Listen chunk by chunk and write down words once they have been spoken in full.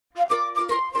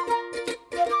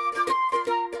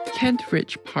Kent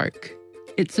Park.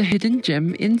 It's a hidden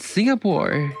gem in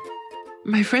Singapore.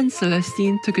 My friend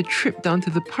Celestine took a trip down to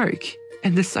the park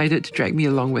and decided to drag me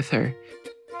along with her.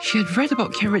 She had read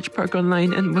about Kent Park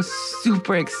online and was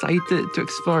super excited to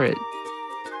explore it.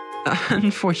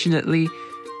 Unfortunately,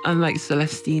 unlike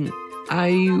Celestine,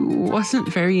 I wasn't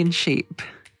very in shape.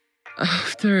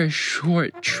 After a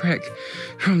short trek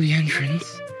from the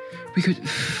entrance, we could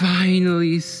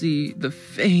finally see the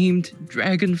famed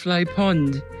Dragonfly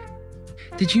Pond.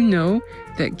 Did you know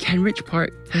that Kent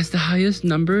Park has the highest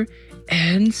number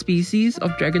and species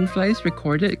of dragonflies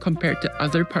recorded compared to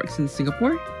other parks in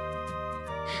Singapore?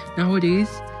 Nowadays,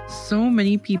 so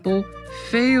many people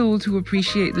fail to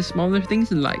appreciate the smaller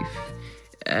things in life,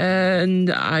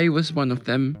 and I was one of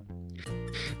them.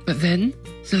 But then,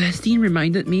 Celestine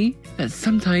reminded me that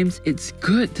sometimes it's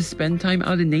good to spend time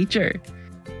out in nature.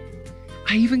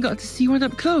 I even got to see one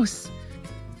up close.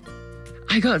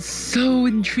 I got so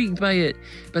intrigued by it,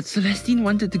 but Celestine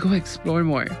wanted to go explore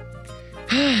more.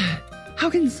 How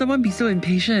can someone be so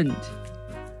impatient?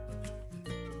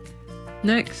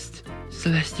 Next,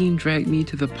 Celestine dragged me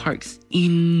to the park's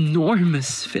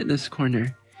enormous fitness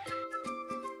corner.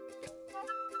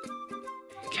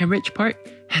 Kent Park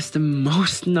has the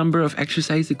most number of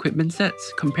exercise equipment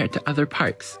sets compared to other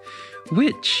parks,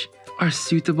 which are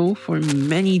suitable for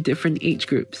many different age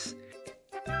groups.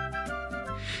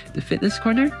 The fitness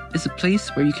corner is a place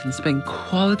where you can spend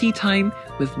quality time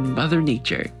with Mother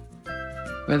Nature.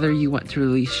 Whether you want to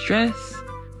release stress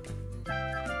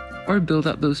or build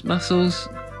up those muscles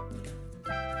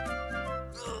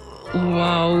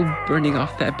while burning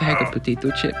off that bag of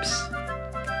potato chips.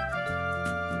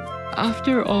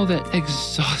 After all that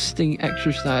exhausting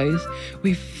exercise,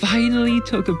 we finally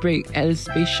took a break at a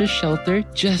spacious shelter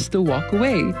just to walk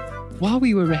away. While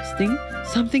we were resting,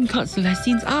 something caught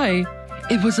Celestine's eye.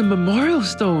 It was a memorial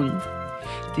stone.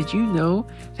 Did you know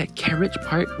that Kent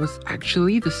Park was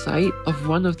actually the site of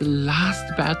one of the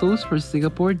last battles for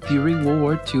Singapore during World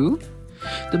War II?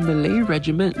 The Malay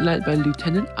regiment led by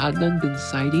Lieutenant Adnan bin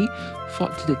Saidi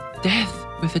fought to the death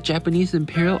with the Japanese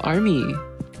Imperial Army.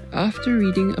 After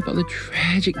reading about the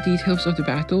tragic details of the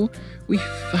battle, we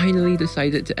finally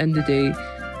decided to end the day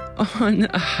on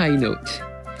a high note.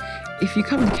 If you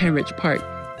come to Kent Park,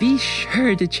 be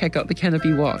sure to check out the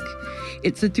Canopy Walk.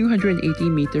 It's a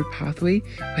 280-meter pathway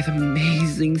with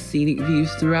amazing scenic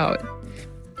views throughout.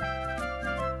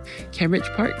 Kent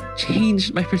Park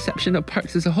changed my perception of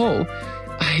parks as a whole.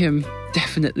 I am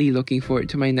definitely looking forward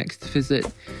to my next visit,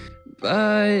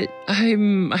 but I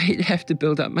might have to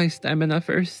build up my stamina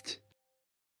first.